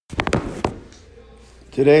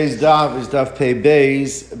Today's daf is daf Pei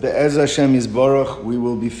Beis. Be'ez Hashem Yisborach, we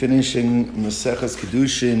will be finishing Maseches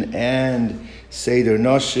Kiddushin and Seder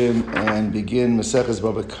Noshim and begin Maseches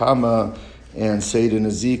Baba Kama and Seder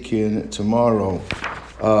Nezikin tomorrow.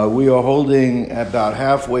 We are holding about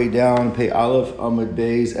halfway down Pei Aleph Amud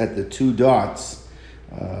Beis at the two dots.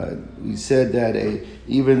 We said that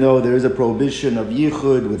even though there is a prohibition of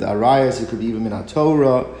yichud with arayas, it could be even in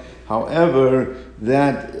Torah. However,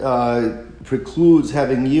 that precludes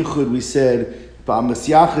having yichud, we said,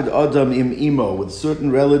 ba'masyachid adam im imo, with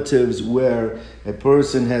certain relatives where a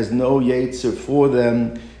person has no yetzer for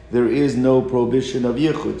them, there is no prohibition of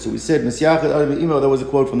yichud. So we said, masyachid adam im imo, that was a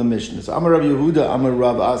quote from the Mishnah. So Amar Rav Yehuda, Amar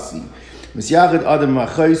Rav Asi. Masyachid adam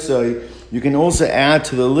machaysai, you can also add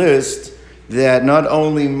to the list that not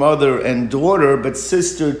only mother and daughter, but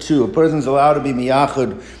sister too. A person's allowed to be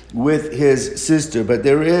miyachid with his sister, but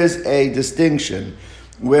there is a distinction.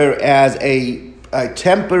 Whereas a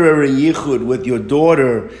temporary yichud with your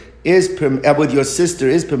daughter with your sister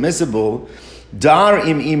is permissible, dar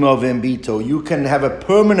im imo v'embito, you can have a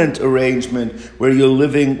permanent arrangement where you're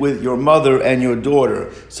living with your mother and your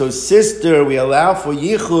daughter. So sister, we allow for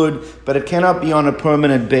yichud, but it cannot be on a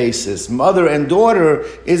permanent basis. Mother and daughter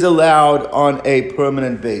is allowed on a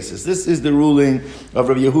permanent basis. This is the ruling of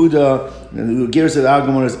Rabbi Yehuda. The Gears of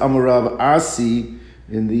Agamor is Amar Rav Asi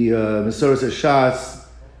in the Mesoros Shas.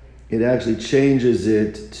 It actually changes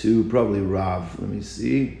it to probably Rav. Let me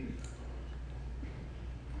see.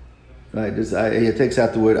 Right, it takes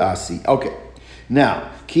out the word Asi. Okay. Now,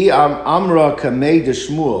 Ki Amra Kamei de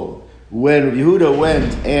Shmuel, when Yehuda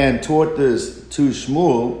went and taught this to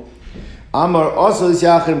Shmuel, Amar also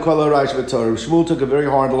Yachim Kol Arayis V'Torah. Shmuel took a very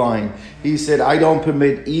hard line. He said, I don't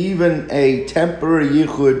permit even a temporary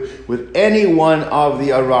yichud with any one of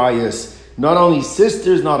the arayas. Not only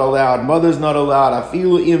sisters not allowed, mothers not allowed,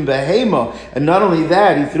 afilu im behema, and not only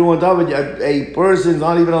that, he threw on top of it, a person's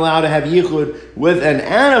not even allowed to have yichud with an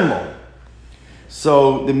animal.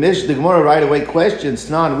 So the Gemara right away questions,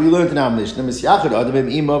 Snan, we learned in our Mishnah,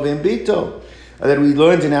 that we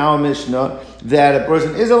learned in our Mishnah that a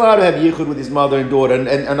person is allowed to have yichud with his mother and daughter,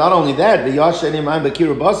 and not only that, and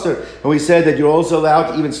we said that you're also allowed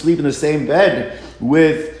to even sleep in the same bed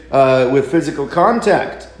with physical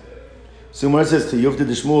contact. So Gemara says to Yufta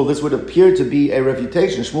de Shmuel, this would appear to be a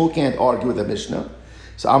refutation. Shmuel can't argue with the Mishnah.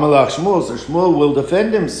 So Amalach Shmuel, so Shmuel will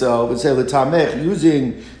defend himself and say, L'tamech,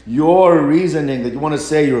 using your reasoning that you want to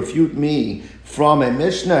say you refute me from a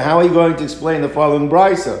Mishnah, how are you going to explain the following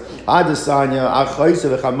brisa? Adesanya,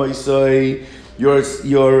 Achaisa v'chamoisai,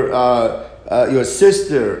 your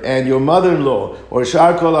sister and your mother-in-law, or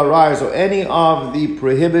Shar Kol Arayis, or any of the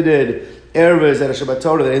prohibited ervas that are Shabbat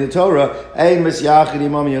Torah, that in the Torah,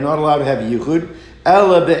 you're not allowed to have yichud,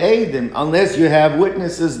 ela be'edim, unless you have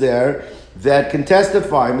witnesses there that can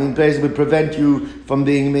testify. I mean, basically would prevent you from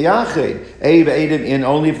being miyached. Be'edim, in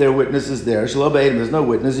only if there are witnesses there. Shalom be'edim, there's no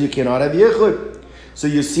witnesses, you cannot have yichud. So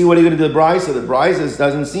you see what are you going to do to the brisa? The brisa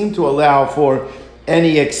doesn't seem to allow for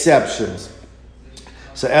any exceptions.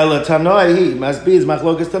 So ela tanoi must be is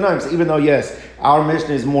machlokas tanoim. So even though yes, our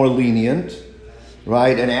Mishnah is more lenient,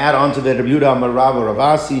 right, and add on to that Rabbi Yehuda Amar Rav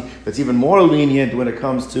Ravasi, that's even more lenient when it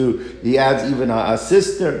comes to, he adds even a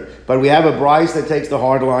sister. But we have a brisa that takes the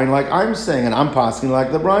hard line like I'm saying, and I'm passing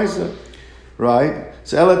like the brisa, right?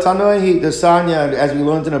 So Ela Tanoihi, the Sanya, as we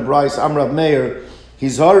learned in a brisa, Rav Meir,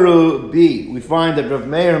 Hizaru B. We find that Rav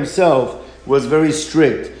Meir himself was very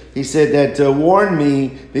strict. He said that warn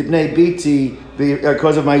me, Bibnei Biti,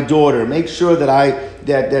 because of my daughter. Make sure that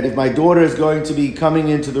that if my daughter is going to be coming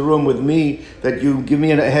into the room with me, that you give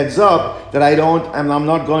me a heads up that I'm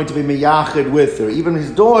not going to be miyachid with her. Even his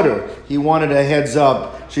daughter, he wanted a heads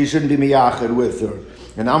up. She shouldn't be miyachid with her.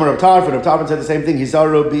 And Amar Rav Tarfon said the same thing.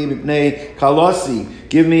 Hizaru bi mipnei kalosi.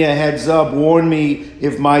 Give me a heads up. Warn me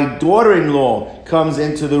if my daughter-in-law comes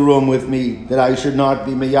into the room with me that I should not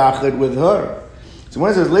be miyachid with her. So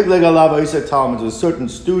when it says lig alav Isa Talmud, there was a certain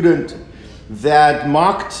student that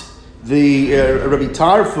mocked the Rabbi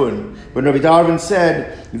Tarfon, when Rabbi Tarfon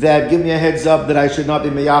said that give me a heads up that I should not be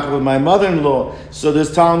meyachid with my mother-in-law. So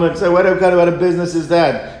this Talmud said, what kind of business is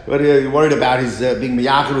that? What are you worried about his being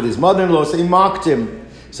meyachid with his mother-in-law? So he mocked him.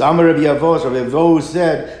 So Amar Rabbi Yavos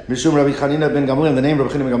said, Mishum Rabbi Chanina ben Gamliel, in the name of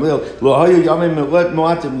Rabbi Chanina ben Gamliel, Lo hayu yamim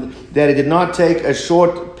mu'atim, that it did not take a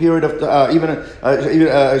short period of even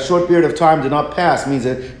a short period of time did not pass. Means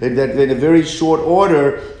that in a very short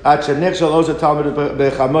order, that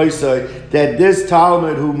this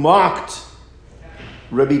Talmud who mocked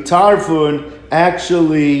Rabbi Tarfon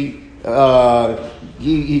actually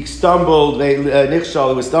he stumbled.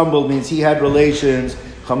 Nichshal, it was stumbled means he had relations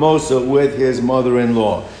chamosa with his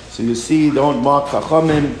mother-in-law. So you see, don't mock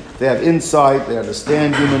Chachamim. They have insight. They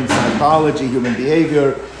understand human psychology, human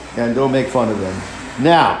behavior, and don't make fun of them.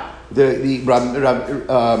 Now,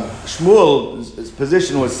 Shmuel's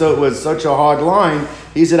position was such a hard line.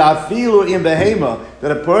 He said, "Afilu in behema,"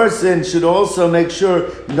 that a person should also make sure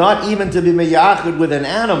not even to be meyachid with an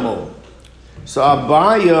animal. So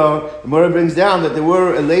Abaya, the Gemara brings down that there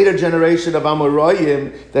were a later generation of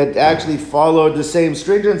Amoraim that actually followed the same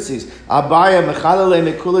stringencies. Abaya mechalale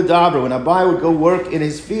mekula dabra. When Abaya would go work in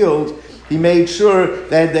his field, he made sure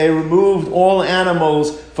that they removed all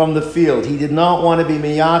animals from the field. He did not want to be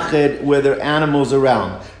miyached where there are animals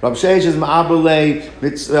around. Rav Sheish is ma'abulei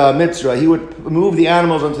mitzra. He would move the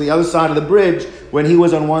animals onto the other side of the bridge when he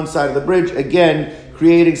was on one side of the bridge, again,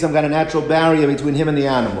 creating some kind of natural barrier between him and the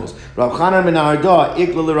animals. Rav Chanan ben Arda,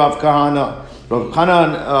 ikla Rav Kahana. Rav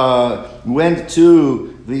Chanan went to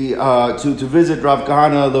to visit Rav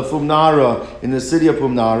Kahana the Fumnara in the city of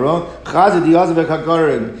Fumnara.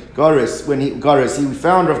 When he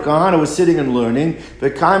found Rav Kahana was sitting and learning.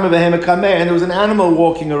 And there was an animal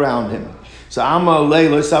walking around him. So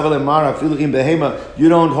you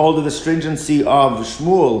don't hold to the stringency of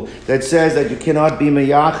Shmuel that says that you cannot be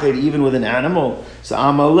meyached even with an animal. So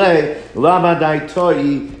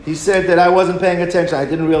he said that I wasn't paying attention. I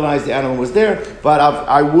didn't realize the animal was there, but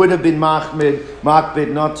I would have been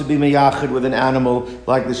makbid not to be meyached with an animal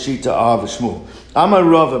like the shita of Shmuel. Amar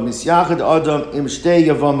Rava misyachid adam im shtei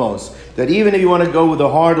yavamos. That even if you want to go with a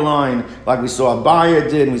hard line, like we saw Abaya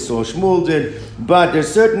did and we saw Shmuel did, but there's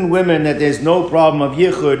certain women that there's no problem of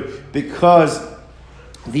yichud because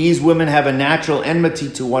these women have a natural enmity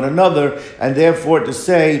to one another, and therefore to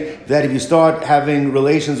say that if you start having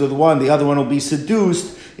relations with one, the other one will be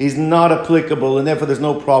seduced is not applicable, and therefore there's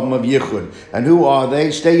no problem of yichud. And who are they?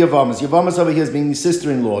 Shtei yavamas. Yavamas over here is being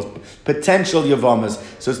sister-in-laws, potential yavamas.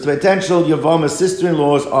 So it's potential yavamas,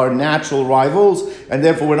 sister-in-laws are natural rivals, and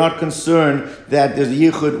therefore we're not concerned that there's a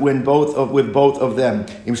yichud with both of them.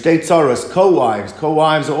 Im shtei tzaros, co-wives.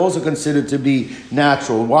 Co-wives are also considered to be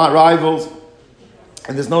natural rivals,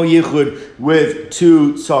 and there's no yichud with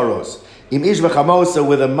two tzaros. Im ish v'chamosa,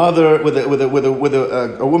 with a mother, with a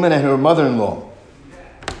woman and her mother-in-law.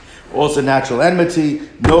 Also natural enmity,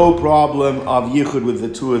 no problem of yichud with the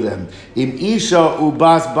two of them. Im isha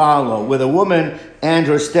ubas balo, with a woman and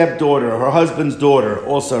her stepdaughter, her husband's daughter,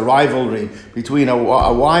 also rivalry between a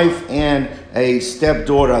wife and a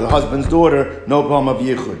stepdaughter, the husband's daughter, no problem of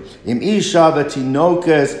yichud. Im isha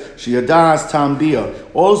v'tinokes shiyadas tambia,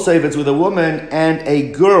 also if it's with a woman and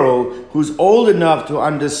a girl who's old enough to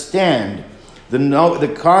understand the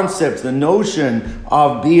concepts, the notion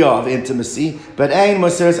of bia, of intimacy, but ein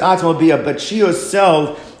moseres atmo bia, but she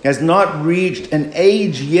herself has not reached an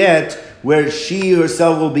age yet where she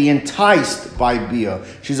herself will be enticed by bia.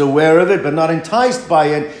 She's aware of it, but not enticed by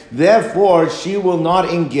it. Therefore, she will not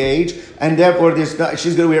engage, and therefore, she's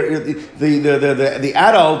going to be the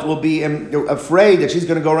adult will be afraid that she's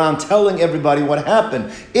going to go around telling everybody what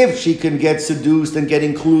happened. If she can get seduced and get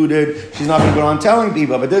included, she's not going to go around telling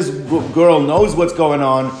people. But this girl knows what's going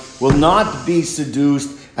on, will not be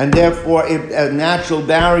seduced, and therefore, a natural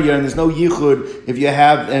barrier, and there's no yichud if you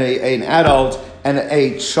have an adult and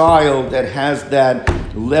a child that has that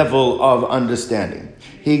level of understanding.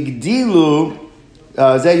 Higdilu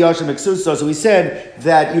zeh yashem eksusa. So we said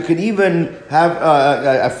that you can even have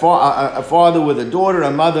a father with a daughter, a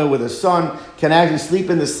mother with a son, can actually sleep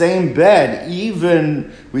in the same bed,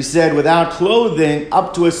 even, we said, without clothing,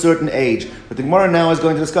 up to a certain age. But the Gemara now is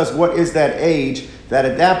going to discuss what is that age, that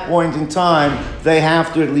at that point in time, they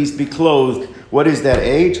have to at least be clothed. What is that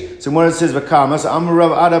age? So when it says v'kamas, Amar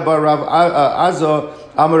Rav Ada bar Rav Azo,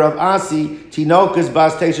 Amar Rav Asi, Tinokas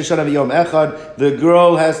bas teisha shana v'yom echad. The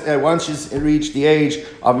girl has once she's reached the age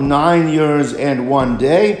of 9 years and 1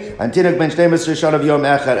 day, and Tinok ben 12 shana v'yom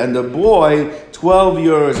echad, and the boy 12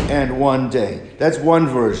 years and 1 day. That's one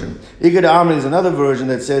version. Igad Amr is another version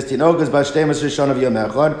that says Tinokas bas 12 shana v'yom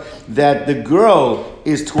echad, that the girl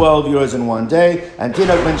is 12 years and 1 day, and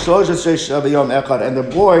Tinok ben 13 shana v'yom echad, and the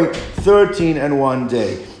boy 13 and 1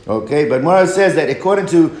 day. Okay, but Mara says that according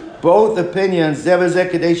to both opinions, that's a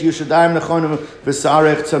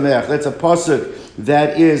pasuk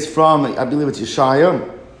that is from, I believe it's Yeshaya,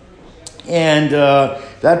 and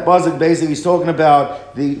that pasuk basically is talking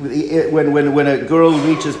about when a girl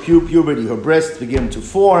reaches puberty, her breasts begin to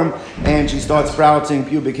form, and she starts sprouting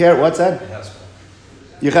pubic hair. What's that?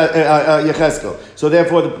 Yecheskel. So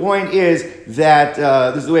therefore, the point is that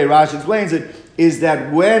this is the way Rashi explains it. Is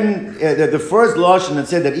that when the first lashon that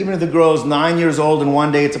said that even if the girl is 9 years old and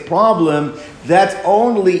 1 day it's a problem, that's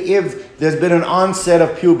only if there's been an onset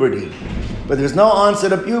of puberty. but there's no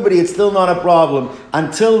onset of puberty, it's still not a problem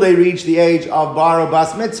until they reach the age of bar or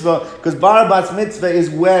bas mitzvah, because bar or bas mitzvah is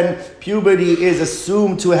when puberty is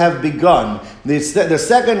assumed to have begun. The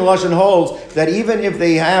second Lashon holds that even if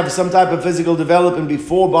they have some type of physical development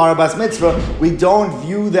before bar or bas mitzvah, we don't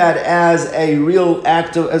view that as a real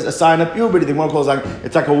act of, as a sign of puberty. The Gemara calls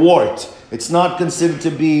it's like a wart. It's not considered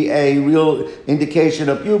to be a real indication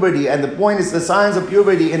of puberty. And the point is, the signs of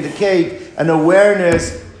puberty indicate an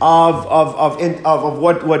awareness of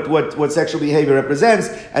what sexual behavior represents,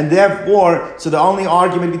 and therefore, so the only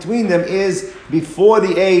argument between them is before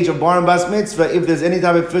the age of bar and bas mitzvah, if there's any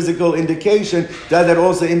type of physical indication, does that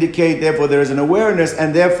also indicate, therefore, there is an awareness,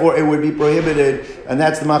 and therefore it would be prohibited, and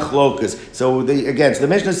that's the machlokas. So the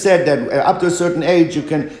Mishnah said that up to a certain age you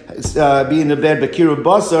can be in the bed bekiru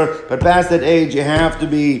basar, but past that age you have to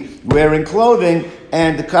be wearing clothing.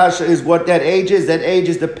 And the kasha is what that age is. That age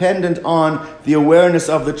is dependent on the awareness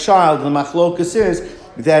of the child. The machlokas is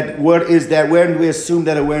that what is that? Where do we assume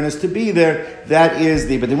that awareness to be there? That is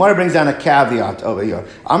the. But the Gemara brings down a caveat over here.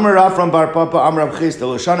 Amar Rav from Bar Papa, Amar Rav Chisda,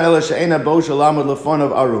 L'shan ela she'ena bo shalamud lefon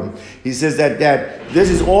of arum. He says that this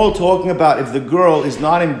is all talking about if the girl is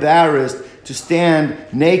not embarrassed to stand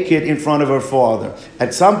naked in front of her father.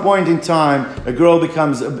 At some point in time, a girl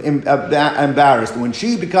becomes embarrassed. When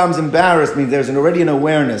she becomes embarrassed, means there's already an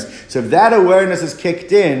awareness. So if that awareness is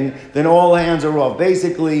kicked in, then all hands are off.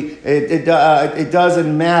 Basically, it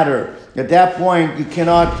doesn't matter. At that point, you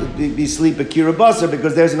cannot be sleep akira basar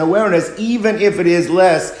because there's an awareness, even if it is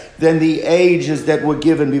less than the ages that were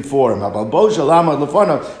given before him.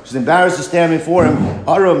 She's embarrassed to stand before him,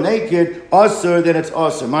 arum naked, asur, then it's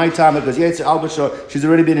asur. My time, because Yetzer Albasha, she's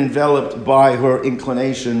already been enveloped by her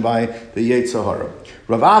inclination, by the Yetzer Hara.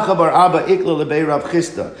 Rav Acha bar Abba ikla lebei Rav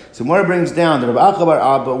Chisda. So Mora brings down that Rav Acha bar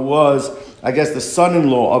Abba was, I guess, the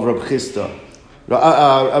son-in-law of Rav Chisda. The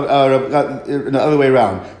other way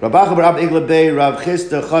around. Rav Acha bar Abba ikla bei Rav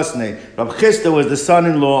Chisda chasnei. Rav Chisda was the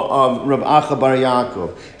son-in-law of Rav Acha bar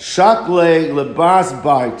Yaakov. Shakle lebas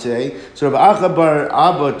barte. So Rav Acha bar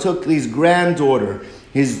Abba took his granddaughter,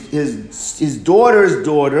 his daughter's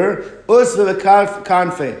daughter, usva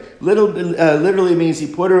kanfe. Literally means he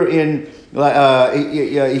put her in.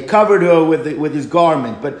 He covered her with his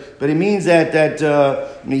garment, but it means that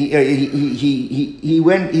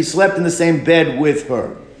he slept in the same bed with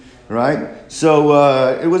her, right? So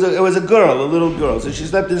it was a girl, a little girl. So she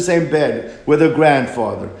slept in the same bed with her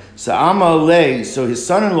grandfather. So Amalei, so his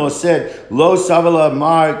son-in-law said, Lo savala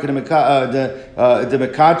mar de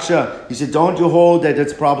mekacha. He said, don't you hold that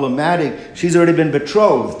it's problematic? She's already been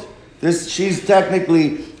betrothed. She's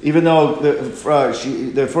technically, even though the first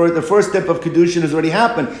step of Kiddushin has already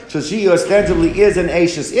happened, so she ostensibly is an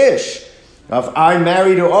Ashes Ish. If I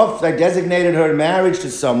married her off, I designated her in marriage to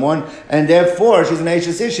someone, and therefore she's an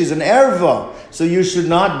Ashes Ish, she's an Erva. So you should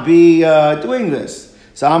not be doing this.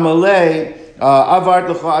 So Amalei, Avart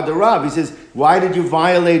l'cha ad Rav. He says, why did you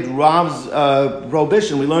violate Rav's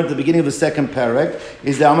prohibition? We learned at the beginning of the second parak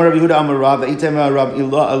is the Amar Rav Yehuda Amar Rav Item Rav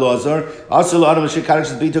Elazar also Adam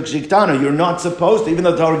Shikarish Bituk Shiktana. You're not supposed to, even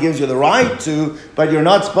though the Torah gives you the right to, but you're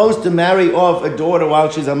not supposed to marry off a daughter while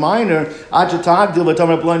she's a minor until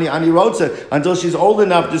she's old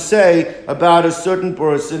enough to say about a certain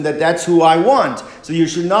person that that's who I want. So you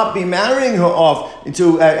should not be marrying her off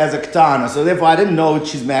as a ketana. So therefore, I didn't know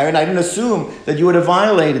she's married. I didn't assume that you would have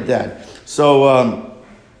violated that. So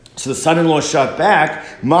the son-in-law shot back,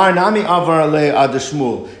 Mar nami avar alei ad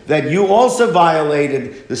Shmuel, that you also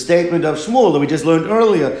violated the statement of Shmuel that we just learned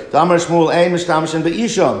earlier. The Amar Shmuel ein mishtamshin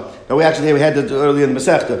be'isha. That we had that earlier in the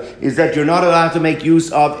Masechta, is that you're not allowed to make use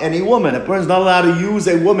of any woman. A person's not allowed to use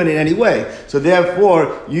a woman in any way. So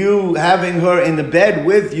therefore, you having her in the bed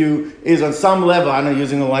with you is on some level, I know,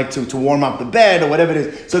 using her like to warm up the bed or whatever it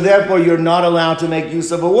is. So therefore, you're not allowed to make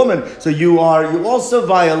use of a woman. So you also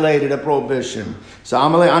violated a prohibition. So I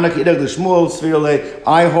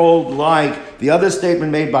hold like the other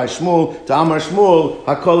statement made by Shmuel to Amar Shmuel,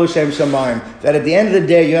 Hakol Shem Shamayim, that at the end of the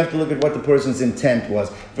day you have to look at what the person's intent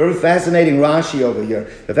was. Very fascinating Rashi over here.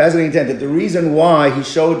 The fascinating intent that the reason why he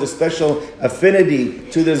showed the special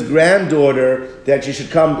affinity to this granddaughter that she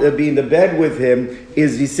should come be in the bed with him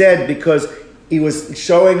is, he said, because he was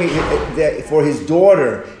showing that for his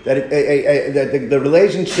daughter that the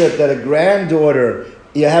relationship that a granddaughter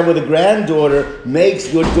you have with a granddaughter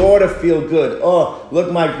makes your daughter feel good. Oh,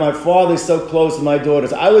 look, my father's so close to my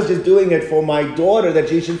daughters. I was just doing it for my daughter that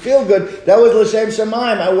she should feel good. That was l'shem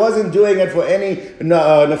shamayim. I wasn't doing it for any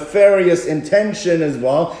nefarious intention as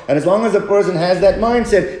well. And as long as a person has that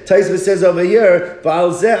mindset, Taisva says over here,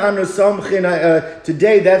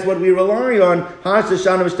 today that's what we rely on,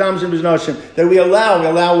 that we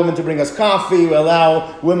allow women to bring us coffee, we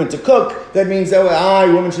allow women to cook. That means that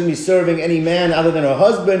women shouldn't be serving any man other than her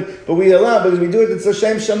husband, but we allow because we do it. It's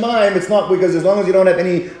l'shem shamayim. It's not because as long as you don't have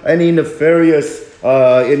any nefarious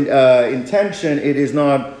intention, it is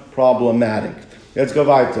not problematic. Let's go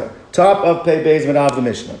weiter. Top of Pei Beis of the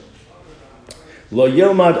Mishnah. Lo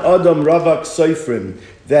yilmad adam ravak soifrim,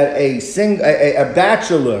 that a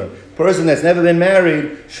bachelor person that's never been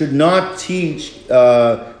married should not teach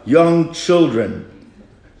young children.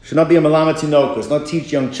 Should not be a malama tinokos, not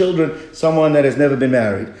teach young children, someone that has never been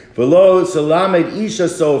married. V'lo salamed isha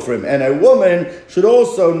sofrim, and a woman should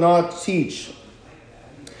also not teach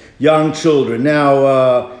young children.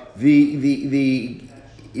 Now, we're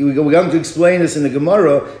going to explain this in the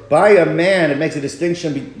Gemara. By a man, it makes a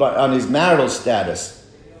distinction on his marital status.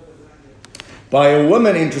 By a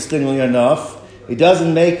woman, interestingly enough, it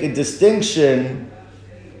doesn't make a distinction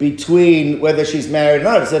between whether she's married or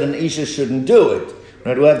not. It said an isha shouldn't do it.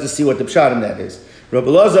 Right, we'll have to see what the pshat in that is. Rabbi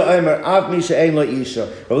Loza Omer, Av Misha Ein Lo Isha.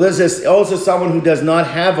 Rabbi Loza says also someone who does not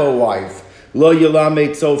have a wife, Lo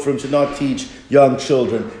Yelamed Sofrim, should not teach young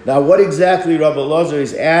children. Now, what exactly Rabbi Loza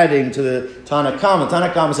is adding to the Tana Kama? Tana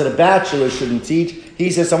Kama said a bachelor shouldn't teach. He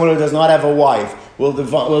says someone who does not have a wife. We'll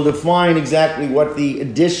define exactly what the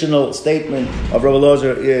additional statement of Rabbi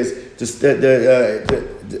Loza is,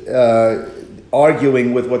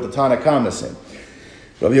 arguing with what the Tana Kama said.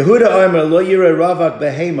 Rabbi Yehuda Omer Lo Yireh Ravak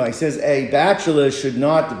Behema. He says a bachelor should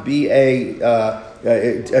not be a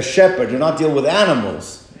shepherd, do not deal with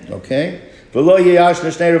animals. Okay? And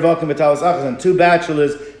two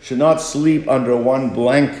bachelors should not sleep under one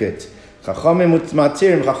blanket. Chachamim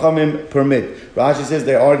permit. Rashi says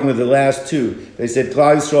they're arguing with the last two. They said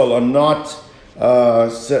Klal Yisrael are not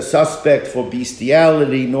suspect for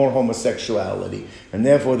bestiality nor homosexuality, and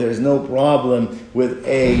therefore there is no problem with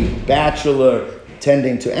a bachelor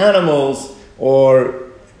tending to animals or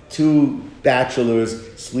two bachelors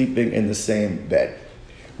sleeping in the same bed.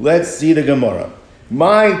 Let's see the Gemara.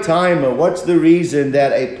 My timer, what's the reason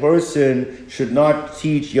that a person should not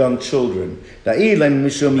teach young children? What did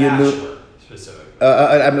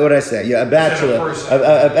I say? Yeah, a bachelor.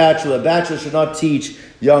 A bachelor should not teach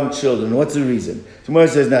young children. What's the reason? Tomorrow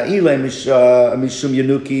says, mishum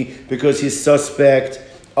yanuki, because he's suspect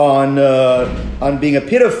on being a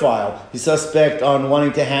pedophile. He's suspect on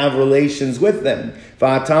wanting to have relations with them.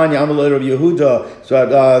 V'atanya Amalei Rabbi Yehuda, so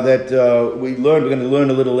that we're going to learn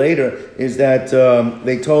a little later, is that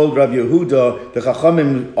they told Rabbi Yehuda, the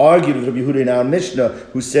Chachamim argued with Rabbi Yehuda in our Mishnah,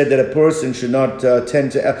 who said that a person should not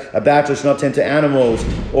a bachelor should not tend to animals,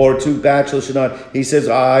 or two bachelors should not. He says,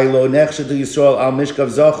 "I lo nechsha to Yisrael al mishkav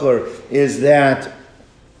zachor," is that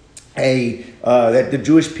that the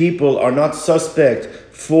Jewish people are not suspect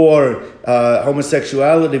for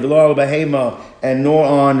homosexuality, and nor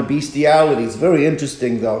on bestiality. It's very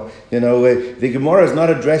interesting, though. The Gemara is not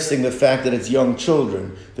addressing the fact that it's young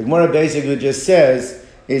children. The Gemara basically just says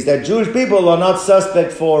is that Jewish people are not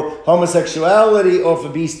suspect for homosexuality or for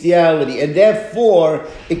bestiality, and therefore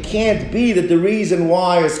it can't be that the reason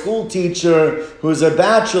why a school teacher who's a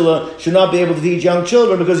bachelor should not be able to teach young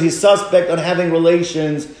children because he's suspect on having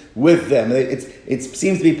relations with them. It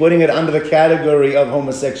seems to be putting it under the category of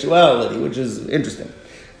homosexuality, which is interesting.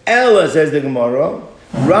 Ella, says the Gemara,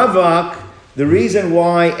 Ravak, the reason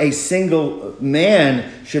why a single man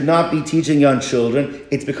should not be teaching young children,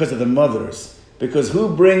 it's because of the mothers. Because who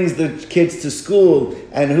brings the kids to school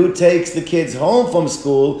and who takes the kids home from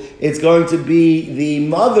school, it's going to be the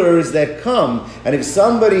mothers that come. And if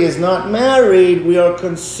somebody is not married, we are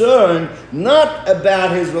concerned not about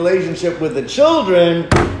his relationship with the children,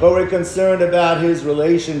 but we're concerned about his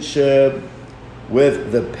relationship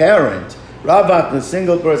with the parent. Ravak, the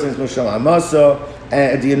single person, is Musham Amasa,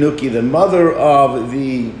 and Dianuki, the mother of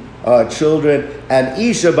the children, and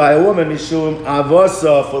Isha by a woman, Mishum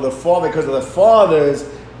Avasa, for the father, because of the fathers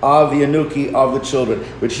of the Anuki of the children.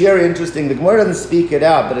 Which here is interesting. The Gemara doesn't speak it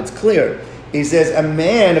out, but it's clear. He says a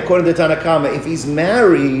man, according to Tanna Kama, if he's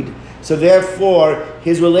married, so therefore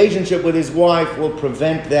his relationship with his wife will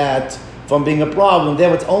prevent that from being a problem.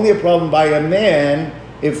 Therefore, it's only a problem by a man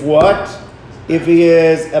if what? If he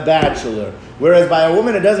is a bachelor. Whereas by a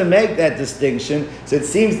woman, it doesn't make that distinction. So it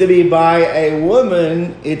seems to be by a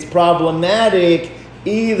woman, it's problematic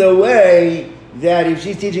either way, that if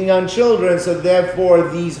she's teaching young children, so therefore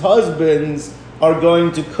these husbands are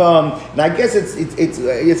going to come. And I guess it's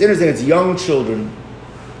interesting. It's young children.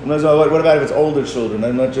 What about if it's older children?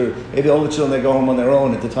 I'm not sure. Maybe older children, they go home on their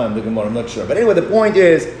own at the time of the Gemara. I'm not sure. But anyway, the point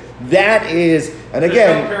is, that is, and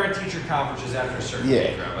again... There's no parent-teacher conferences after a certain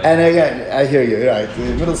age, Rabbi. And again, I hear you, right.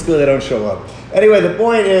 In middle school, they don't show up. Anyway, the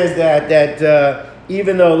point is that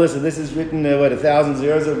even though, listen, this is written, 1,000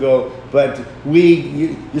 years ago, but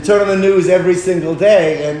you turn on the news every single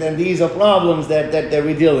day, and these are problems that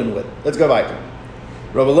we're dealing with. Let's go back.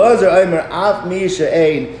 Rabbi Lazar Omer Af Misha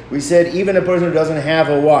Ein. We said even a person who doesn't have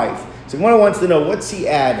a wife. So Gemara wants to know, what's he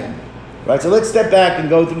adding? Right. So let's step back and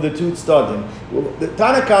go through the two studim. The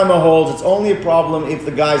Tanakama holds it's only a problem if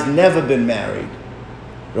the guy's never been married.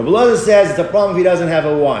 Rabbi Lazar says it's a problem if he doesn't have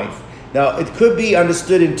a wife. Now it could be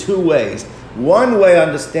understood in two ways. One way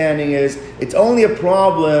understanding is it's only a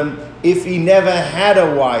problem if he never had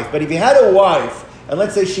a wife. But if he had a wife, and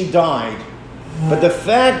let's say she died, but the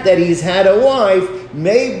fact that he's had a wife,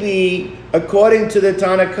 maybe, according to the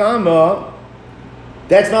Tanakama,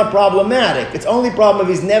 that's not problematic. It's only problem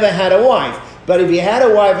if he's never had a wife. But if he had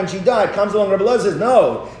a wife and she died, comes along, Rabbi Lazar says,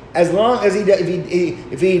 no. As long as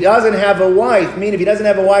if he doesn't have a wife, meaning if he doesn't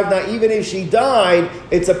have a wife now, even if she died,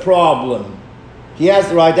 it's a problem. He has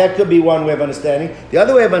the right. That could be one way of understanding. The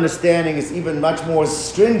other way of understanding is even much more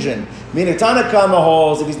stringent. Meaning Tanakama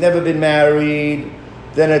holds if he's never been married,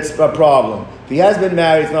 then it's a problem. If he has been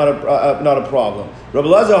married, it's not a problem. Rabbi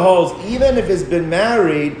Lazar holds even if he's been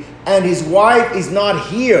married and his wife is not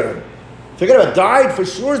here. Forget about died for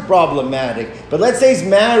sure is problematic. But let's say he's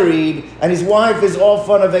married and his wife is off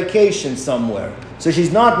on a vacation somewhere. So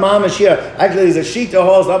she's not mamash here. Actually, there's a shita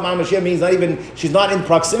holds not mamash here means she's not in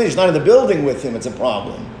proximity. She's not in the building with him. It's a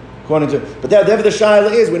problem. But whatever the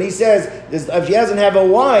shaila is, when he says if he doesn't have a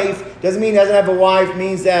wife, doesn't mean he doesn't have a wife,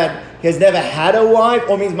 means that he has never had a wife,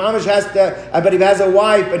 or means mamash has to, but if he has a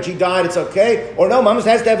wife but she died, it's okay. Or no, mamash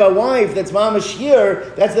has to have a wife that's mamash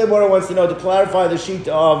here. That's the one who wants to know, to clarify the shita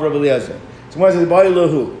of Rabbi Eliezer. So one says,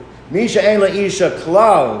 Lahu. Misha ein isha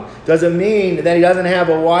klal doesn't mean that he doesn't have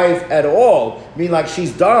a wife at all. I mean like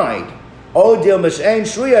she's died. Odil mishain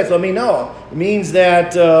shriya no. It means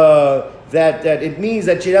that it means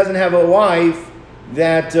that she doesn't have a wife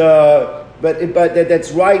that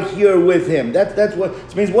that's right here with him. That's what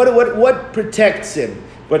it means. What protects him?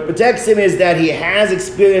 What protects him is that he has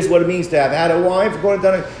experienced what it means to have had a wife. According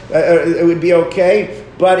to it would be okay.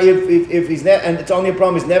 But if he's and it's only a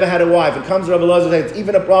problem he's never had a wife. It comes to Rabbi Lazar, it's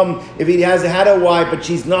even a problem if he has had a wife but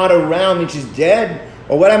she's not around and she's dead,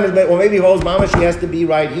 or what happens? Or maybe he holds mama, she has to be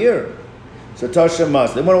right here. So Tasha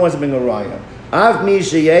must. Then one wants to bring a raya. Av mi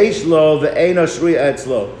sheyesh lo ve'eno shriya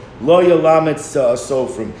etzlo lo yolamet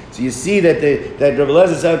sofrim. So you see that Rabbi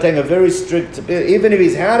Lazar is taking a very strict. Even if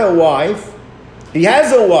he's had a wife. He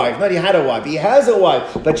has a wife, not he had a wife. He has a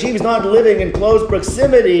wife, but she's not living in close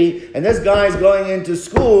proximity, and this guy's going into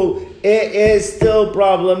school. It is still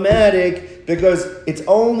problematic because it's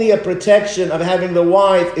only a protection of having the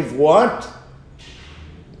wife if what?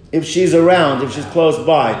 If she's around, if she's close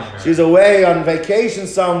by. She's away on vacation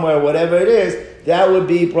somewhere, whatever it is, that would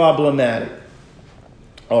be problematic.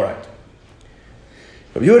 All right.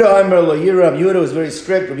 Rabbi Yehuda was very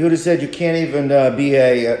strict. Rabbi Yehuda said you can't even be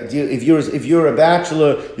if you're a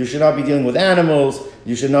bachelor, you should not be dealing with animals.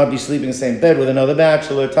 You should not be sleeping in the same bed with another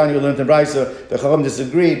bachelor. Tanya learned in Brisa. The Chacham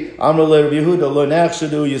disagreed. Amar le Rabbi Yehuda lo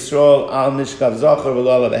nechshadu Yisrael al nishkav zachar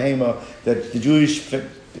v'lo al behema, that the Jewish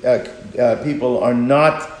people are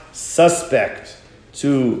not suspect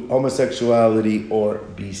to homosexuality or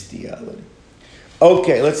bestiality.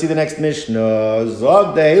 Okay, let's see the next Mishnah.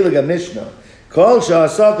 Zog the Heliga Mishnah. Kol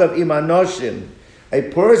sha'asakav imanoshim, a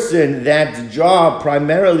person that job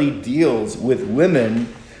primarily deals with women,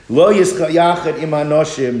 lo yachad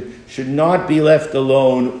imanoshim, should not be left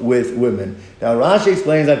alone with women. Now Rashi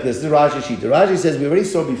explains like this. This is Rashi Shita. Rashi says we already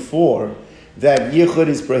saw before that yichud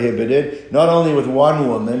is prohibited not only with one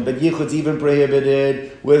woman, but yichud's even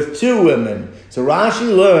prohibited with two women. So Rashi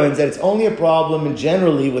learns that it's only a problem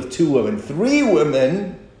generally with two women. Three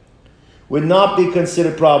women would not be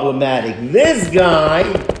considered problematic. This guy,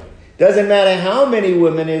 doesn't matter how many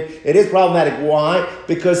women, it is problematic. Why?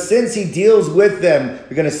 Because since he deals with them,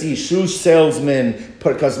 you're going to see shoe salesmen,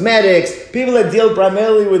 cosmetics, people that deal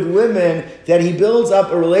primarily with women, that he builds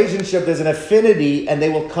up a relationship, there's an affinity, and they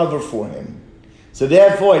will cover for him. So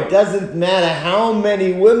therefore, it doesn't matter how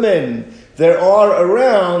many women there are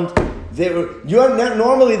around.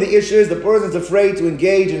 Normally the issue is the person's afraid to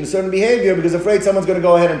engage in a certain behavior because afraid someone's going to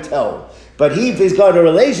go ahead and tell. But if he's got a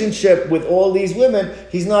relationship with all these women,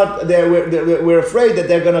 he's not there. We're afraid that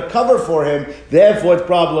they're going to cover for him. Therefore, it's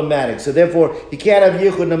problematic. So therefore, he can't have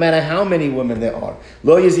yichud no matter how many women there are.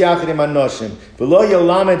 Lo yizyachid im hanoshim, v'lo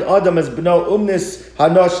yolamed adam as b'no umnis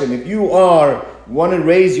hanoshim. If you want to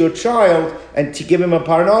raise your child and to give him a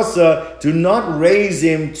parnasa, do not raise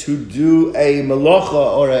him to do a melacha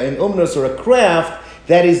or an umnus or a craft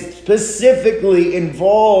that is specifically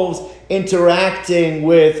involves interacting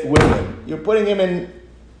with women. You're putting him in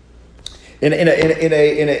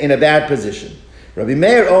a bad position. Rabbi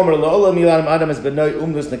Meir Omer Lo'olam Yilam Adam es benoi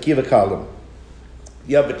umnus nakiva kalim.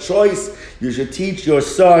 You have a choice. You should teach your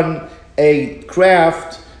son a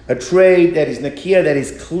craft, a trade that is nakia, that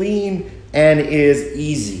is clean and is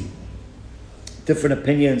easy. Different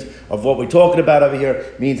opinions of what we're talking about over here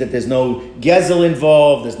means that there's no gezel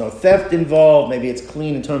involved, there's no theft involved. Maybe it's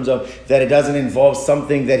clean in terms of that it doesn't involve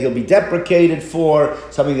something that he'll be deprecated for,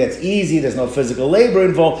 something that's easy, there's no physical labor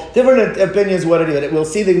involved. Different opinions what it is. We'll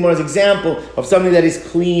see the Gemara's example of something that is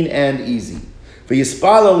clean and easy. And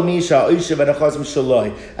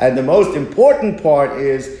the most important part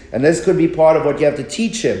is, and this could be part of what you have to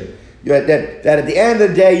teach him, that at the end of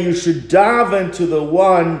the day you should daven to the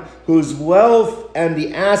one whose wealth and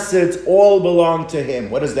the assets all belong to him.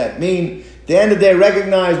 What does that mean? At the end of the day,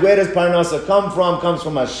 recognize where does Parnasa come from? Comes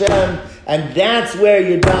from Hashem, and that's where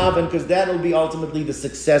you daven, because that will be ultimately the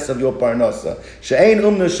success of your Parnasa. She'ein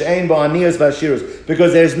umnus, she'ein ba'aniyos v'ashirus.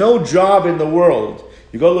 Because there's no job in the world.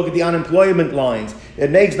 You go look at the unemployment lines. It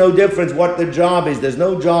makes no difference what the job is. There's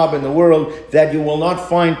no job in the world that you will not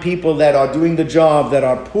find people that are doing the job that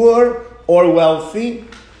are poor or wealthy.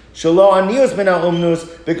 Shelo aniyos min ha'umnus,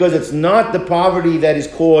 because it's not the poverty that is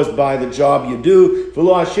caused by the job you do.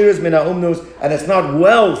 V'lo ashiros min ha'umnus, and it's not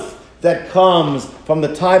wealth that comes from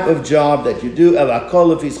the type of job that you do. El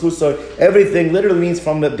hakol lefi zchuso. Everything literally means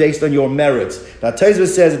based on your merits. Now Tosfos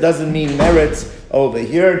says it doesn't mean merits over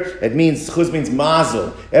here. It means chus means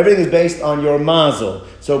mazel. Everything is based on your mazel.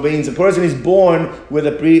 So it means a person is born with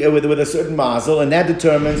a certain mazel, and that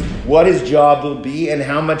determines what his job will be and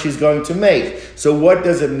how much he's going to make. So what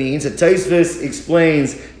does it mean? So Tosfos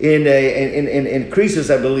explains in Krisus,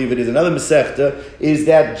 I believe it is, another Masechta, is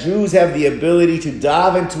that Jews have the ability to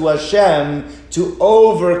daven to Hashem to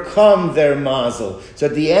overcome their mazel. So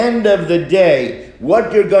at the end of the day,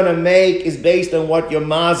 what you're going to make is based on what your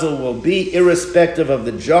mazel will be, irrespective of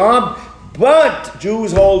the job. But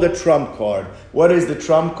Jews hold a trump card. What is the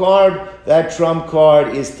trump card? That trump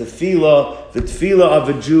card is tefillah. The tefillah of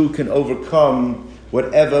a Jew can overcome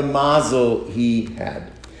whatever mazel he had.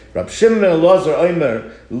 Rab Shimon Elazar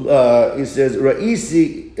Omer, he says,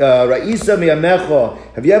 Ra'isa mi'amecha.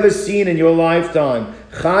 Have you ever seen in your lifetime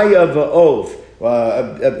chaya va'of,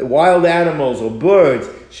 wild animals or birds,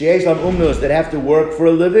 sheyesh lam umnus, that have to work for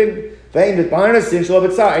a living? And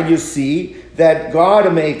you see that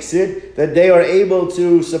God makes it that they are able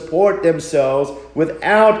to support themselves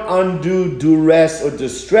without undue duress or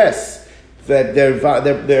distress, that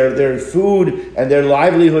their food and their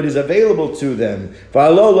livelihood is available to them.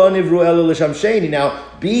 Now,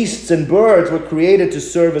 beasts and birds were created to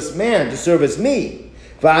service man, to service me.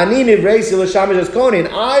 And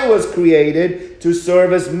I was created to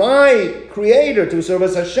service my Creator, to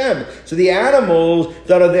service Hashem. So the animals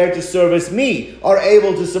that are there to service me are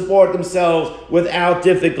able to support themselves without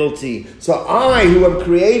difficulty. So I, who am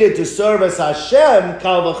created to service Hashem,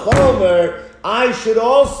 Kal v'chomer, I should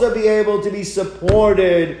also be able to be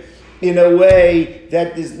supported in a way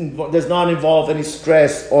that does not involve any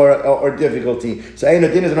stress or difficulty. So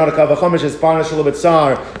Einodin is not a kavachomer, it's parnashal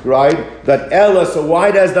b'tzar, right? But Ella, so why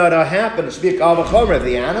does that happen? It should be a kavachomer. If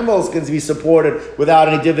the animals can be supported without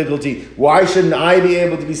any difficulty, why shouldn't I be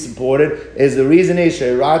able to be supported? Is the reason is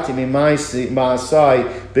sheirati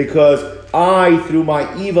ma'asai, because I, through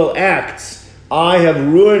my evil acts, I have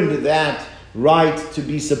ruined that right to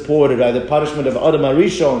be supported. The punishment of Adam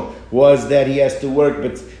HaRishon was that he has to work,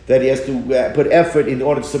 but that he has to put effort in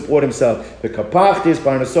order to support himself. The kapachtis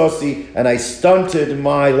parnasosi, and I stunted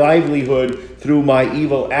my livelihood through my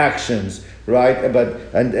evil actions. Right, but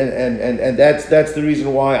and that's the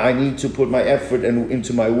reason why I need to put my effort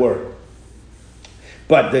into my work.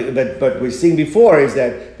 But we're seeing before is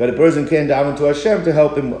that a person can daven to Hashem to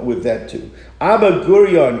help him with that too. Abba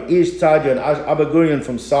Gurion, Ish Tzadyon, Abba Gurion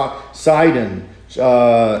from Sidon,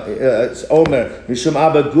 Omer, Mishum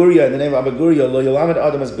Abba Gurion, in the name of Abba Gurion, Lo Yolamed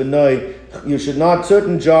Adam as Benoi, you should not,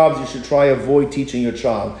 certain jobs you should try avoid teaching your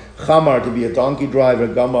child. Chamar, to be a donkey driver,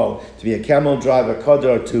 Gamal, to be a camel driver,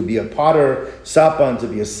 Kadar, to be a potter, Sapan, to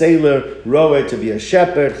be a sailor, Roe, to be a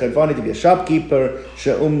shepherd, Chedvani, to be a shopkeeper,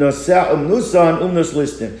 She'umnusan, umnus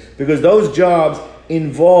listim, because those jobs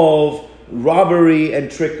involve robbery and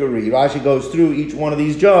trickery. Rashi goes through each one of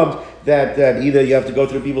these jobs that either you have to go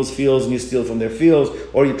through people's fields and you steal from their fields,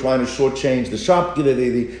 or you're trying to shortchange the shop,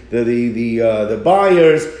 the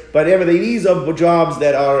buyers. But these are jobs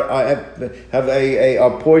that are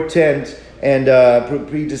portent and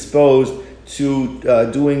predisposed to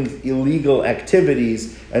doing illegal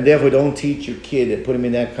activities, and therefore don't teach your kid and put him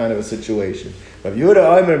in that kind of a situation. Rabbi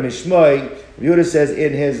Yehuda Omer Mishmai, Rabbi Yehuda says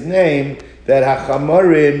in his name that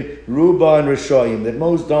Hachamarin Ruban Rishoyim, that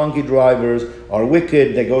most donkey drivers are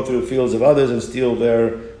wicked. They go through the fields of others and steal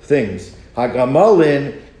their things.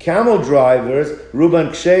 Hagamalin, camel drivers, Ruban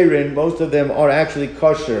Ksherim, most of them are actually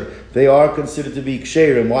kosher. They are considered to be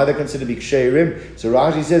ksherim. Why they're considered to be ksherim? So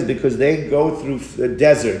Rashi says because they go through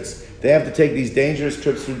deserts. They have to take these dangerous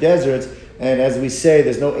trips through deserts. And as we say,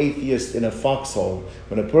 there's no atheist in a foxhole.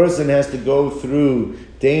 When a person has to go through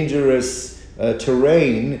dangerous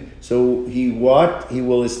terrain, so he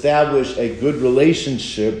will establish a good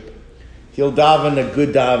relationship. He'll daven a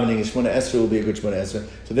good davening. Shemona Esrei will be a good Shemona Esrei.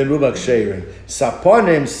 So then Ruban Ksherim.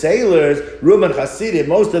 Saponim, sailors, Ruban Hasidim,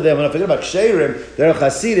 most of them, when I forget about Ksherim, they're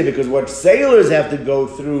Hasidim because what sailors have to go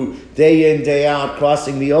through day in, day out,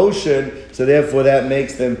 crossing the ocean, so therefore that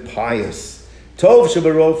makes them pious. Tov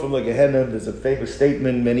Shabarov from the Gehenna, there's a famous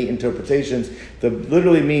statement, many interpretations, that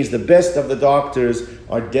literally means the best of the doctors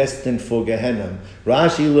are destined for Gehenna.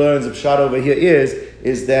 Rashi learns, the pshat over here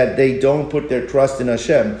is that they don't put their trust in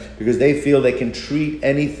Hashem because they feel they can treat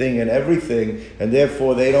anything and everything, and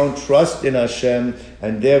therefore they don't trust in Hashem,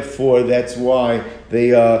 and therefore that's why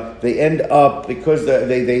they end up, because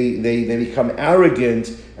they become arrogant,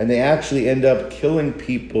 and they actually end up killing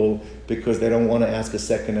people because they don't want to ask a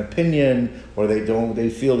second opinion, or they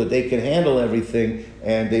feel that they can handle everything,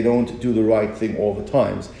 and they don't do the right thing all the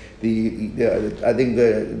times. I think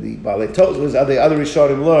the Balei Tov, the other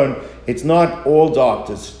Rishonim learn, it's not all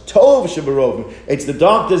doctors. Tov Shabarovim. It's the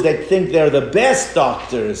doctors that think they're the best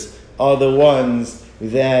doctors are the ones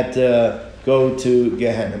that go to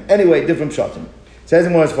Gehenna. Anyway, different shatim. It says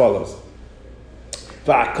more as follows.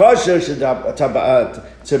 And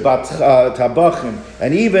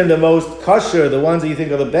even the most kosher, the ones that you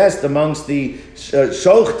think are the best amongst the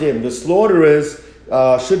shochtim, the slaughterers,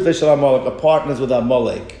 are partners with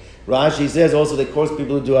Amalek. Rashi says also they cause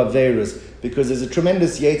people to do averas because there's a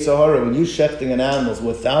tremendous yetzer hara when you're shechting an animal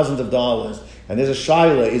worth thousands of dollars, and there's a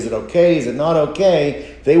shaila, is it okay, is it not okay?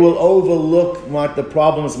 They will overlook what the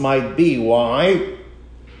problems might be. Why?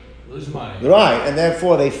 Lose money. Right, and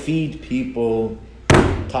therefore they feed people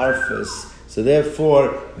tarfus. So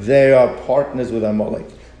therefore they are partners with Amalek.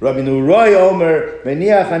 Rabbi Nurai Omer,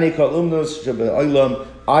 Meniach ani kol umnus shebe'olam,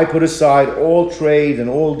 I put aside all trade and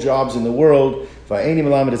all jobs in the world. The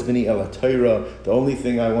only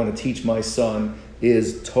thing I want to teach my son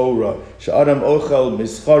is Torah.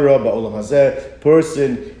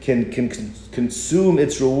 Person can consume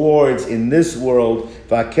its rewards in this world,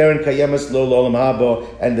 and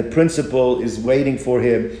the principle is waiting for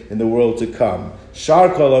him in the world to come.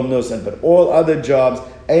 But all other jobs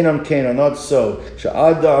are not so. If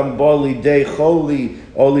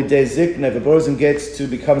a person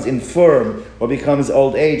becomes infirm or becomes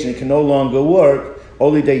old age and he can no longer work,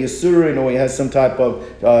 Oli de Yisurin, or he has some type of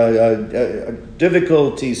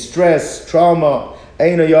difficulty, stress, trauma,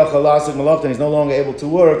 and he's no longer able to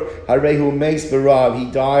work, he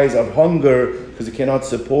dies of hunger because he cannot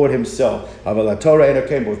support himself. With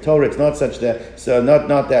Torah, it's not such that, so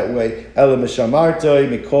not that way.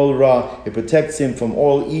 It protects him from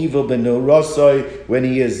all evil when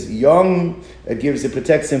he is young. It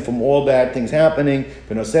protects him from all bad things happening.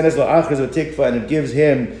 And it gives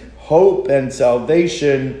him hope and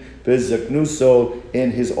salvation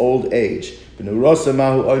in his old age.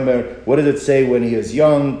 What does it say when he is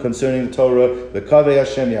young concerning the Torah?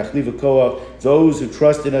 Those who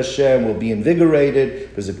trust in Hashem will be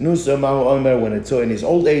invigorated. When it's in his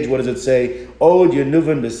old age, what does it say?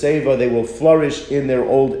 They will flourish in their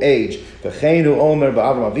old age. And so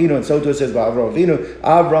too it says Avram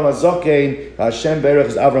Azokein, Hashem Berach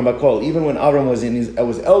is Avram Bakol. Even when Avram was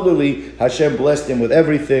elderly, Hashem blessed him with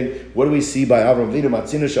everything. What do we see by Avram Avinu?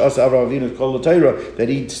 That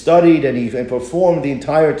he studied and he performed the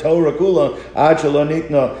entire Torah Kula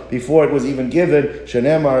before it was even given.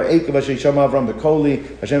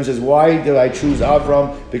 Hashem says, why did I choose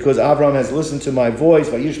Avram? Because Avram has listened to my voice,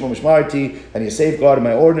 and he safeguarded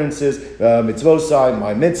my ordinances, mitzvosai,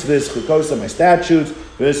 my mitzvahs, my statutes,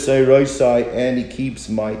 and he keeps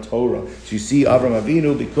my Torah. So you see, Avram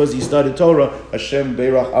Avinu, because he studied Torah, Hashem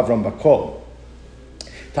Beirach Avram Bakol.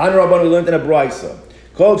 Tana Rabban, we learned in a brayso.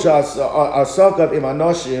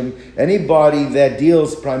 Anybody that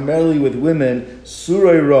deals primarily with women,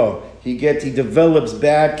 surei ra, he develops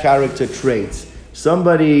bad character traits.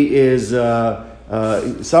 Somebody is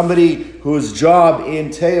somebody whose job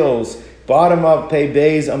entails bottom of Pei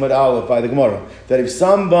Beis Amud Aleph by the Gemara, that if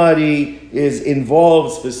somebody is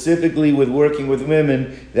involved specifically with working with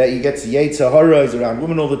women, that he gets Yetzer Hara, is around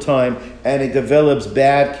women all the time, and it develops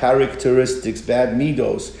bad characteristics, bad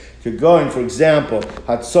midos. Going, for example,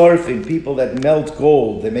 Hatzorfin, people that melt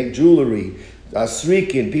gold, they make jewelry.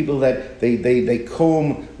 Asrikin, people that they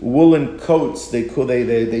comb woolen coats, they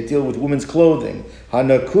deal with women's clothing.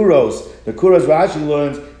 Hanakuros, Rashi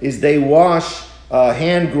learns, is they wash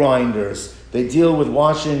hand grinders. They deal with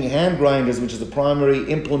washing hand grinders, which is the primary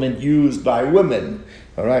implement used by women.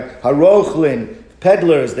 All right, Harochlin,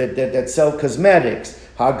 peddlers that sell cosmetics.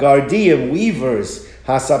 Hagardiim, weavers.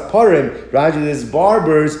 Hasaparim, Rashi, is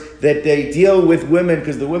barbers that they deal with women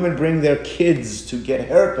because the women bring their kids to get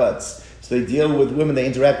haircuts. So they deal with women, they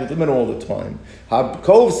interact with women all the time.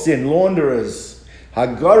 Hakovsin, launderers.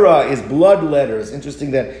 Hagara is bloodletters.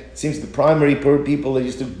 Interesting that it seems the primary people that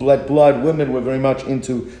used to let blood, women were very much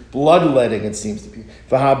into bloodletting, it seems to be.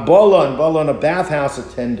 Balon, bathhouse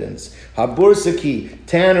attendants. Habursaki,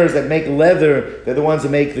 tanners that make leather. They're the ones that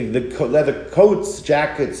make the leather coats,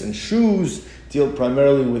 jackets, and shoes. Deal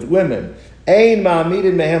primarily with women. They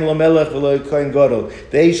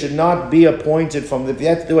should not be appointed from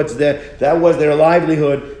that was their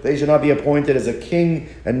livelihood. They should not be appointed as a king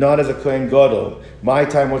and not as a kohen gadol. My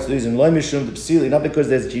time, what's the reason? Not because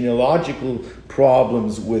there's genealogical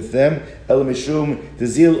problems with them.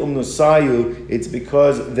 It's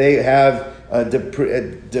because they have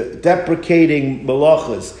deprecating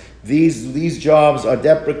malachas. These jobs are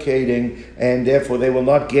deprecating, and therefore they will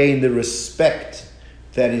not gain the respect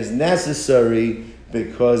that is necessary,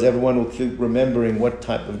 because everyone will keep remembering what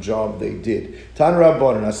type of job they did. Tan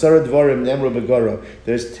Rabbanan, Asara Dvarim Nemra Begara.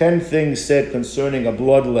 There's 10 things said concerning a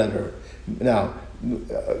bloodletter. Now,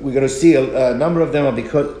 we're going to see a number of them are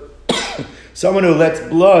because someone who lets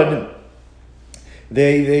blood,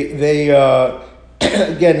 they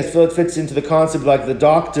again, it fits into the concept like the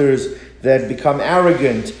doctors that become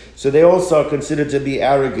arrogant, so they also are considered to be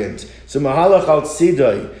arrogant. So Mahalach al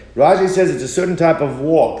Tzidai, Rashi says it's a certain type of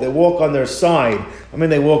walk. They walk on their side. I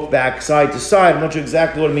mean, they walk back side to side. I'm not sure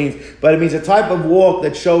exactly what it means, but it means a type of walk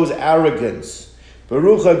that shows arrogance.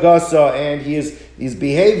 Baruch Gasa, and his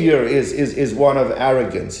behavior is one of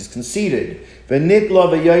arrogance. He's conceited.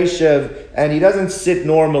 V'nitla v'yoshev, and he doesn't sit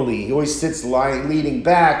normally. He always sits leaning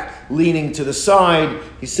back, leaning to the side.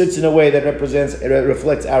 He sits in a way that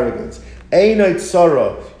reflects arrogance. Einot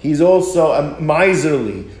Tzara, he's also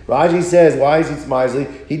miserly. Rashi says, why is he miserly?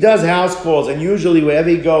 He does house calls, and usually wherever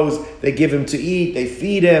he goes, they give him to eat, they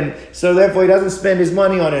feed him, so therefore he doesn't spend his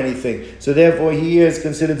money on anything. So therefore he is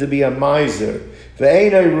considered to be a miser.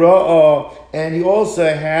 Ve'einot Ra'ah, and he also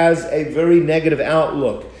has a very negative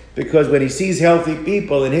outlook, because when he sees healthy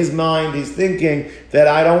people, in his mind he's thinking that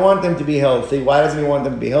I don't want them to be healthy. Why doesn't he want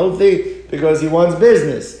them to be healthy? Because he wants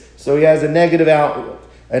business. So he has a negative outlook.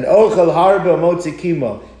 And ochel harba motzi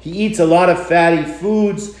kima, he eats a lot of fatty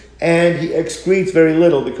foods and he excretes very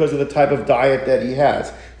little because of the type of diet that he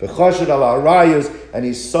has. V'chashad al arayos, and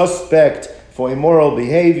he's suspect for immoral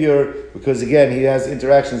behavior because again he has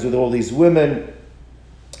interactions with all these women.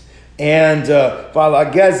 And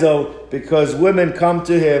valagezel, because women come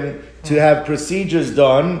to him to have procedures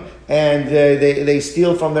done, and they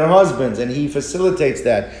steal from their husbands, and he facilitates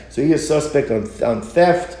that. So he is suspect on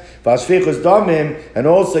theft. And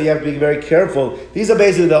also you have to be very careful. These are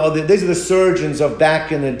basically the surgeons of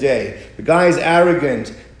back in the day. The guy is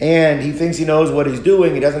arrogant and he thinks he knows what he's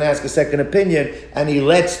doing. He doesn't ask a second opinion, and he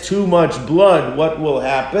lets too much blood. What will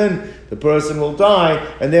happen? The person will die,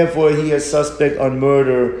 and therefore he is suspect on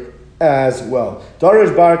murder as well. Like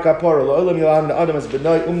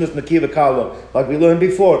we learned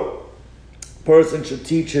before, a person should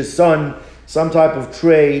teach his son some type of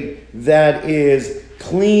trade that is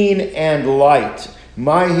clean and light.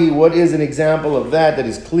 Mahi, what is an example of that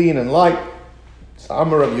is clean and light?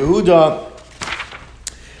 Amar of Yehuda,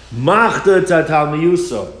 Machta tatal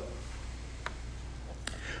miyusa.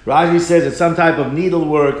 Rashi says it's some type of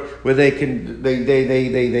needlework where they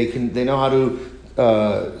know how to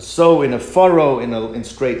sew in a furrow in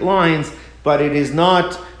straight lines, but it is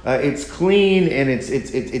not. It's clean and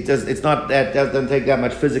it doesn't take that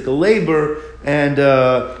much physical labor, and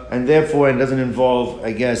therefore it doesn't involve,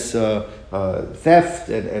 I guess, theft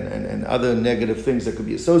and other negative things that could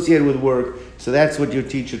be associated with work. So that's what you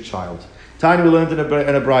teach your child. Tanya, we learned in a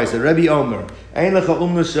brisa. Rabbi Omer, Ein lecha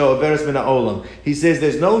averes min ha'olam. He says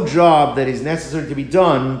there's no job that is necessary to be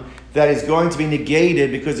done that is going to be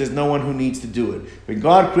negated because there's no one who needs to do it. When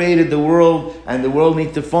God created the world and the world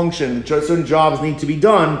needs to function, certain jobs need to be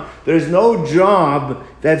done, there's no job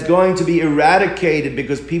that's going to be eradicated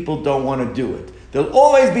because people don't want to do it. There'll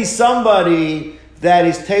always be somebody that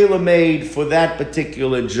is tailor-made for that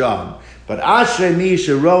particular job. But Ashrei mi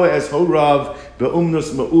sheroeh es horav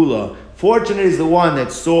be'umnus ma'ula. Fortunate is the one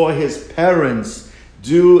that saw his parents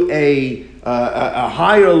do a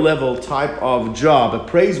higher level type of job, a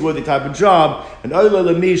praiseworthy type of job. And oila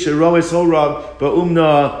lemi sheroeh es horav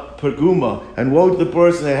be'umna perguma. And woe to the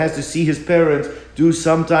person that has to see his parents do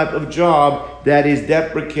some type of job that is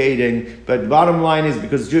deprecating. But bottom line is,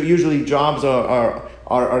 because usually jobs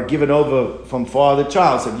are given over from father to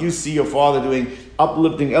child. So if you see your father doing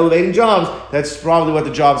uplifting, elevating jobs, that's probably what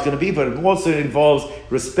the job's going to be. But it also involves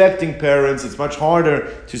respecting parents. It's much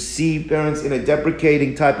harder to see parents in a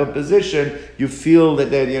deprecating type of position. You feel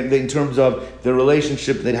that in terms of the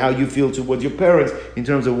relationship, that how you feel towards your parents, in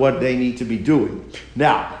terms of what they need to be doing.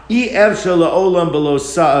 Now, below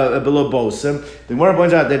bosim, the Gemara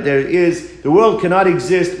points out that the world cannot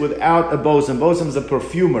exist without a bosim. Bosim is a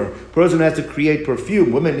perfumer. A person has to create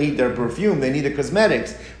perfume. Women need their perfume. They need the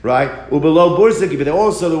cosmetics, right? Below bursiki, but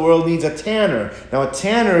also the world needs a tanner. Now, a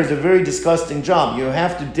tanner is a very disgusting job. You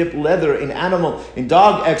have to dip leather in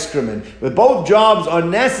dog excrement. But both jobs are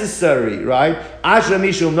necessary, right?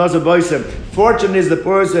 Fortunate is the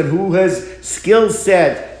person who his skill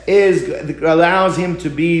set allows him to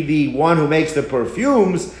be the one who makes the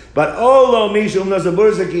perfumes. But woe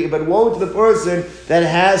to the person that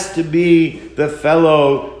has to be the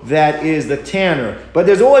fellow that is the tanner. But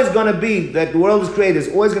there's always going to be, that the world is created,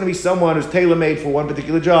 there's always going to be someone who's tailor-made for one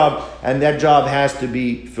particular job, and that job has to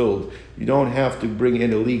be filled. You don't have to bring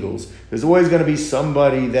in illegals. There's always going to be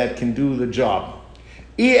somebody that can do the job.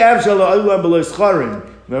 Remember,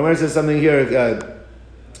 it says something here with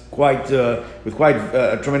quite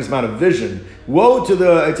a tremendous amount of vision. Woe to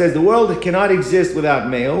it says the world cannot exist without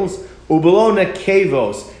males, ubelona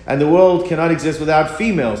kevos, and the world cannot exist without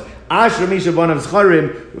females. Asher misha banav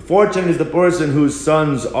zcharim, fortunate is the person whose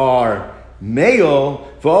sons are male.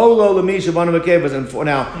 And for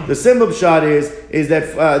now, the simple shot is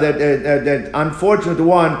that unfortunate the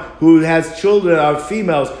one who has children are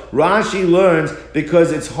females. Rashi learns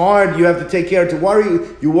because it's hard. You have to take care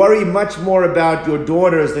you worry much more about your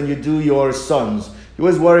daughters than you do your sons. You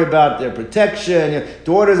always worry about their protection.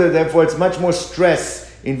 Daughters are therefore it's much more stress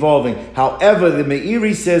involving. However, the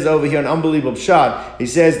Meiri says over here an unbelievable shot. He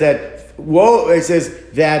says that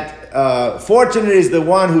fortunate is the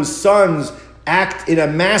one whose sons act in a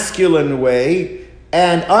masculine way,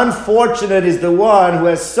 and unfortunate is the one who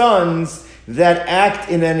has sons that act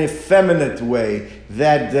in an effeminate way,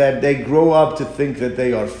 that they grow up to think that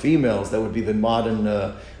they are females. That would be the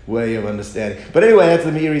modern way of understanding. But anyway, that's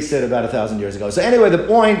what the Meiri said about 1,000 years ago. So anyway, the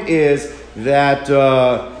point is that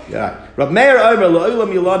Rabbi Meir Omer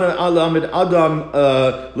Lo'ilam Yilana Alamid Adam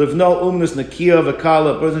Livno Umnus Nakia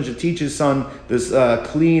V'Kala. A person should teach his son this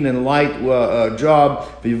clean and light job.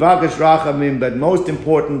 V'Yivakesh Rachamim. But most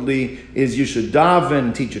importantly is you should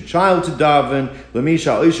daven, teach your child to daven.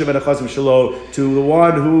 L'misha Oisha V'Nachasim Shalo, to the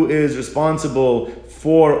one who is responsible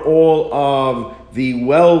for all of the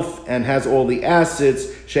wealth and has all the assets.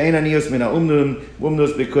 She'ein aniyos mina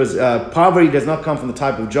umnus, because poverty does not come from the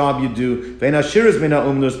type of job you do. Ve'ein ashiros mina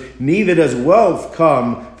umnus, neither does wealth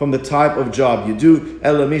come from the type of job you do.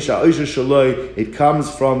 Ela misha oisha shaloi, it comes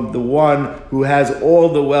from the one who has all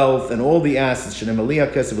the wealth and all the assets. Shenem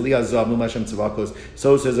aliyah kesef aliyah zav num Hashem tzavakos.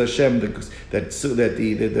 So says Hashem that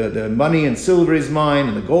the money and silver is mine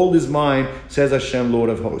and the gold is mine. Says Hashem, Lord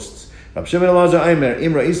of hosts. He says,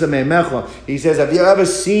 have you ever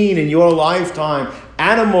seen in your lifetime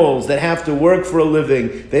animals that have to work for a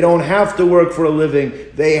living? They don't have to work for a living.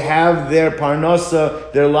 They have their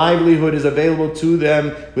parnasa, their livelihood is available to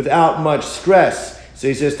them without much stress. So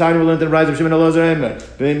he says, in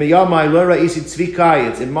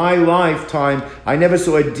my lifetime, I never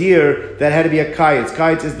saw a deer that had to be a kayetz.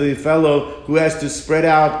 Kayetz is the fellow who has to spread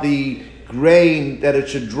out the grain that it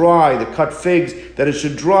should dry, the cut figs that it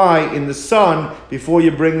should dry in the sun before you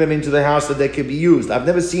bring them into the house that they can be used. I've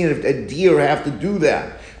never seen a deer have to do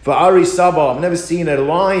that. For Ari Saba, I've never seen a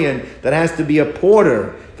lion that has to be a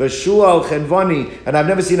porter. For Shual Chenvani, and I've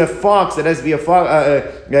never seen a fox that has to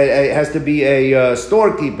be a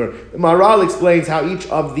storekeeper. Maharal explains how each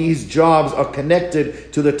of these jobs are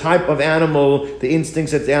connected to the type of animal, the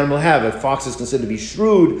instincts that the animal have. A fox is considered to be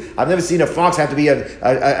shrewd. I've never seen a fox have to be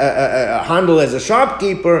handle as a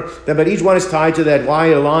shopkeeper, but each one is tied to that. Why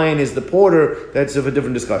a lion is the porter, that's of a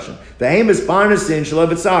different discussion. The aim is Parnasin, Shalav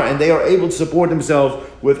Tzar, and they are able to support themselves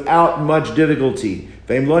without much difficulty.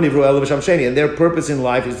 And their purpose in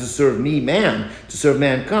life is to serve me, man, to serve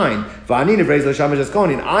mankind. I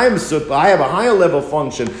have a higher level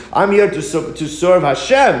function. I'm here to serve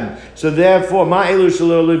Hashem. So therefore, those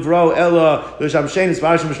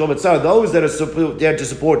that are there to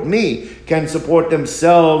support me can support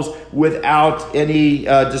themselves without any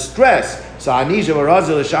distress. So I'm here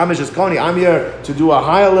to do a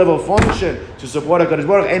higher level function to support HaKadosh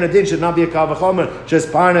Baruch Hu. Ein adin should not be a kal v'chomer, just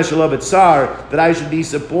parna shelo b'tzar, that I should be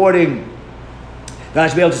supporting, that I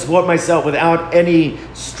should be able to support myself without any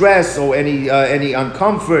stress or any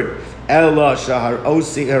uncomfort. Ella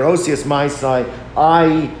herosius my side,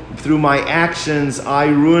 through my actions, I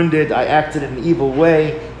ruined it. I acted in an evil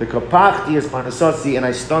way. The kapachti is parnosasi, and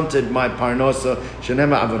I stunted my parnosa.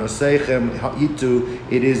 Shenema avonoseichem hitu.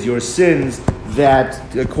 It is your sins that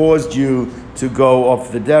caused you to go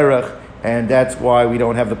off the derech, and that's why we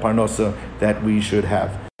don't have the parnosa that we should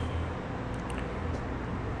have.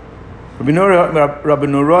 Rabbi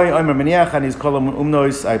Nurai,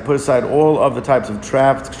 I put aside all of the types of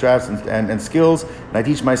crafts and skills, and I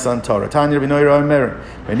teach my son Torah. Tanya Rabbi Nurai,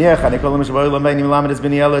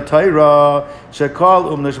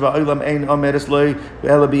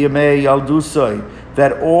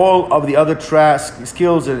 that all of the other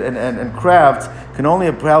skills and crafts can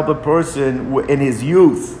only help a person in his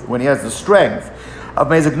youth, when he has the strength.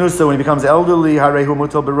 When he becomes elderly,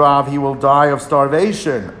 he will die of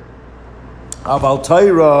starvation. Aval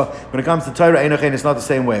Torah, when it comes to Torah, it's not the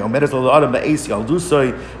same way.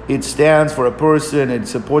 It stands for a person, it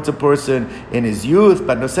supports a person in his youth,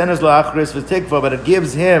 but it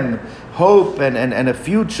gives him hope and a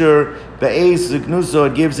future.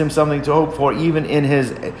 It gives him something to hope for even in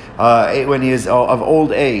his when he is of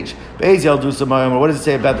old age. What does it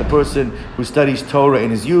say about the person who studies Torah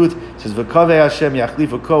in his youth? It says,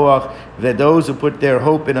 that those who put their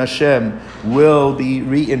hope in Hashem will be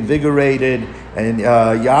reinvigorated, and they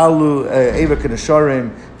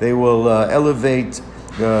will elevate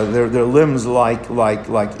their limbs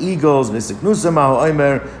like eagles. They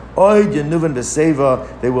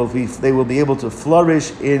will be able to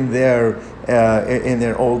flourish in their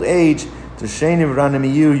old age.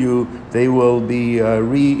 They will be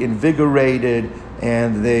reinvigorated,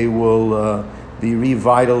 and they will be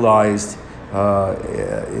revitalized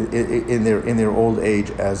in their old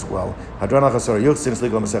age as well. Hadranach asar yuchsin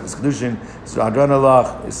sligal maseches kedushin.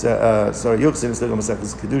 Hadranalach asar yuchsin sligal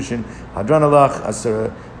maseches kedushin. Hadranalach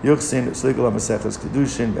asar yuchsin sligal maseches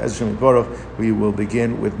kedushin. Be'ez Hashem Yitbarach, we will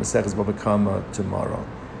begin with Maseches Bava Kama tomorrow.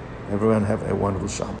 Everyone have a wonderful Shabbat.